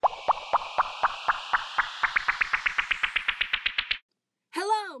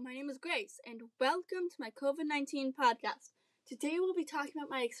Grace, and welcome to my COVID-19 podcast. Today we'll be talking about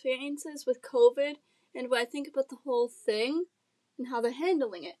my experiences with COVID and what I think about the whole thing and how they're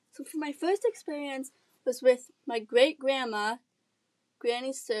handling it. So for my first experience was with my great-grandma,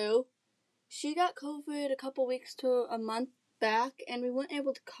 Granny Sue. She got COVID a couple weeks to a month back, and we weren't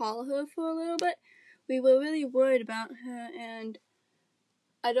able to call her for a little bit. We were really worried about her, and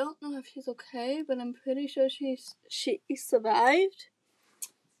I don't know if she's okay, but I'm pretty sure she survived.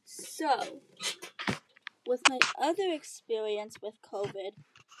 So, with my other experience with COVID,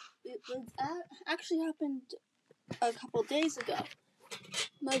 it actually happened a couple days ago.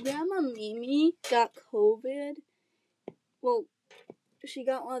 My grandma Mimi got COVID. Well, she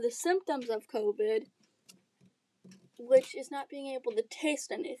got one of the symptoms of COVID, which is not being able to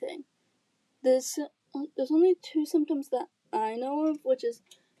taste anything. There's only two symptoms that I know of, which is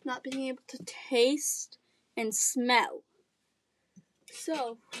not being able to taste and smell.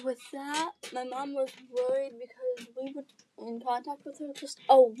 So, with that, my mom was worried because we were in contact with her just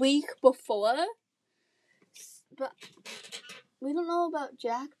a week before. But we don't know about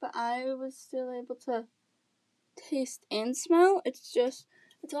Jack, but I was still able to taste and smell. It's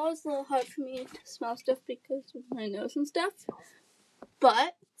always a little hard for me to smell stuff because of my nose and stuff.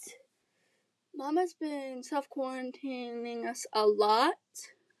 But Mom has been self-quarantining us a lot,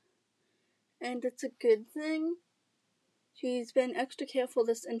 and it's a good thing. She's been extra careful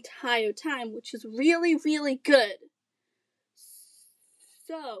this entire time, which is really, really good.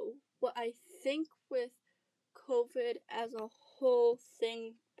 So, what I think with COVID as a whole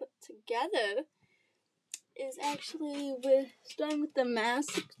thing put together is actually starting with the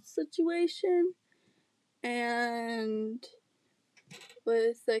mask situation and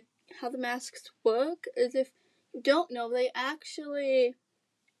with how the masks work. Is if you don't know, they actually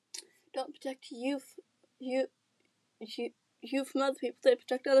don't protect you from other people. They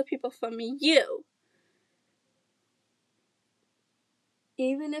protect other people from you.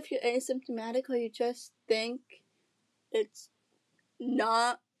 Even if you're asymptomatic or you just think it's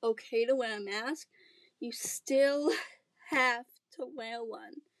not okay to wear a mask, you still have to wear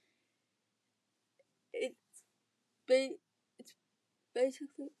one. It's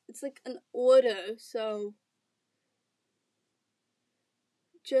basically like an order. So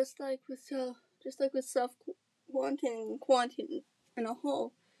just like with self-quarantining and quarantine in a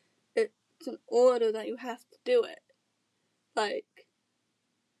whole, it's an order that you have to do it.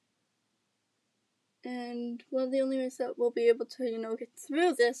 And one of the only ways that we'll be able to, get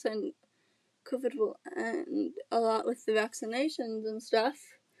through this, and COVID will end a lot with the vaccinations and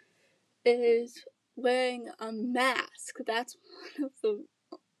stuff, is wearing a mask. That's one of the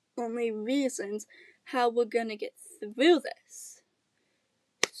only reasons how we're gonna get through this.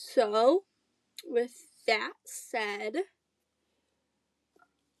 So, with that said,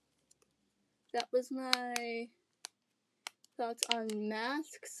 that was my thoughts on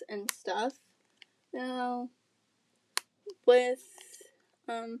masks and stuff. Now, with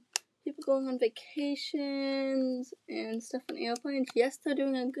people going on vacations and stuff on airplanes, yes, they're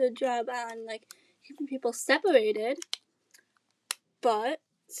doing a good job on keeping people separated, but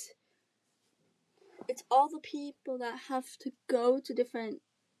it's all the people that have to go to different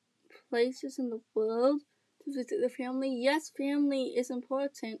places in the world to visit their family. Yes, family is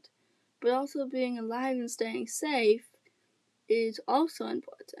important, but also being alive and staying safe is also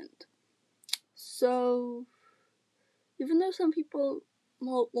important. So, even though some people,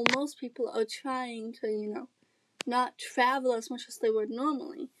 most people are trying to, not travel as much as they would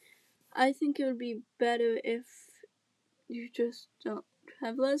normally, I think it would be better if you just don't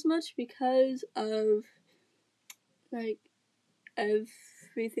travel as much because of,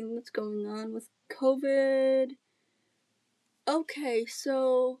 everything that's going on with COVID. Okay,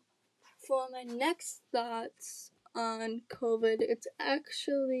 so for my next thoughts on COVID, it's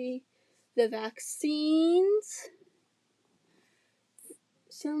actually the vaccines.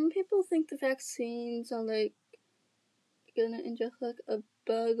 Some people think the vaccines are gonna inject a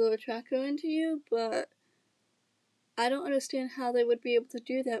bug or a tracker into you, but I don't understand how they would be able to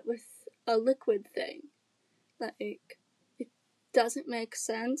do that with a liquid thing. It doesn't make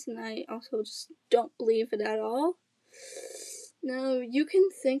sense, and I also just don't believe it at all. No, you can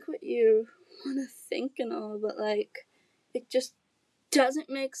think what you want to think and all, but it just doesn't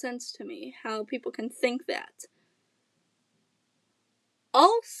make sense to me how people can think that.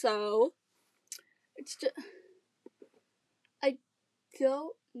 Also, I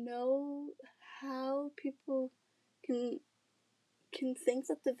don't know how people can think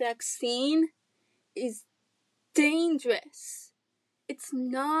that the vaccine is dangerous. It's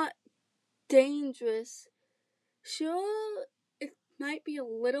not dangerous. Sure, it might be a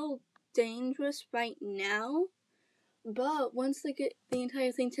little dangerous right now, but once they get the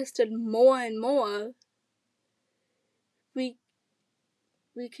entire thing tested more and more, we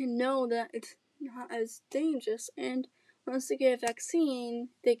can know that it's not as dangerous, and once they get a vaccine,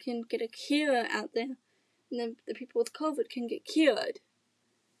 they can get a cure out there, and then the people with COVID can get cured.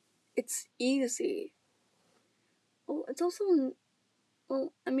 It's easy. Well, it's also,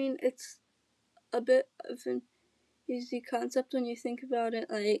 it's a bit of an easy concept when you think about it,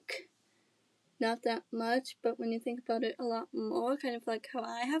 like, not that much, but when you think about it a lot more, kind of like how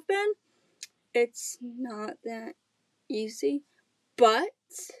I have been, it's not that easy, but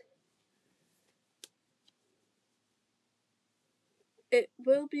it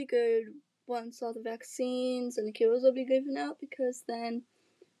will be good once all the vaccines and cures will be given out, because then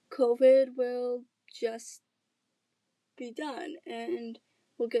COVID will just be done and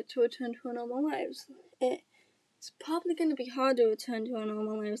we'll get to return to our normal lives. It's probably going to be hard to return to our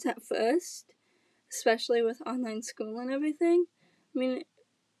normal lives at first, especially with online school and everything. I mean,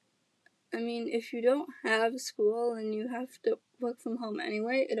 if you don't have school and you have to work from home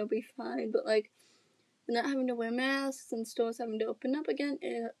anyway, it'll be fine, but like, not having to wear masks and stores having to open up again,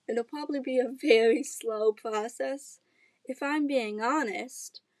 it'll probably be a very slow process, if I'm being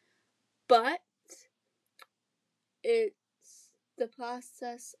honest, but it's the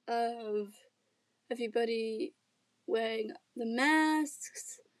process of everybody wearing the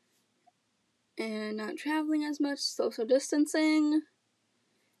masks and not traveling as much, social distancing,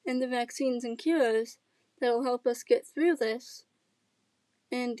 and the vaccines and cures that'll help us get through this.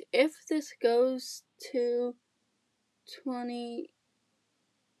 And if this goes to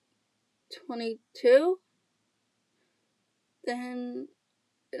 2022, then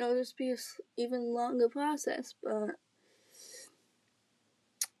it'll just be an even longer process, but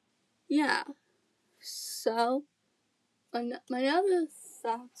yeah. So, my other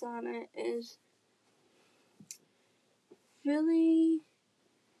thoughts on it is really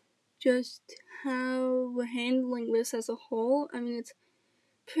just how we're handling this as a whole. I mean, it's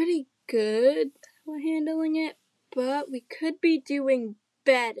pretty good how we're handling it, but we could be doing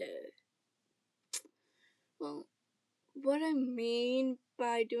better. Well, what I mean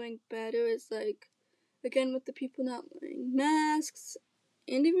by doing better is, like, again, with the people not wearing masks,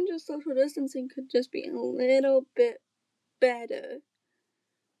 and even just social distancing could just be a little bit better.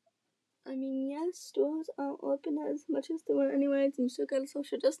 I mean, yes, stores aren't open as much as they were anyways, and you still gotta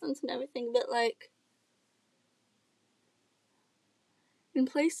social distance and everything, but like, in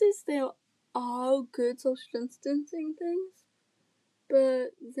places there are good social distancing things,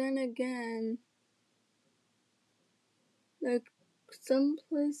 but then again, like, some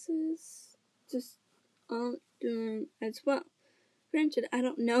places just aren't doing as well. Granted, I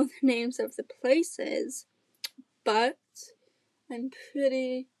don't know the names of the places, but I'm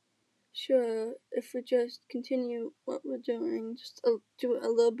pretty sure if we just continue what we're doing, just do it a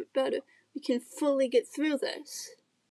little bit better, we can fully get through this.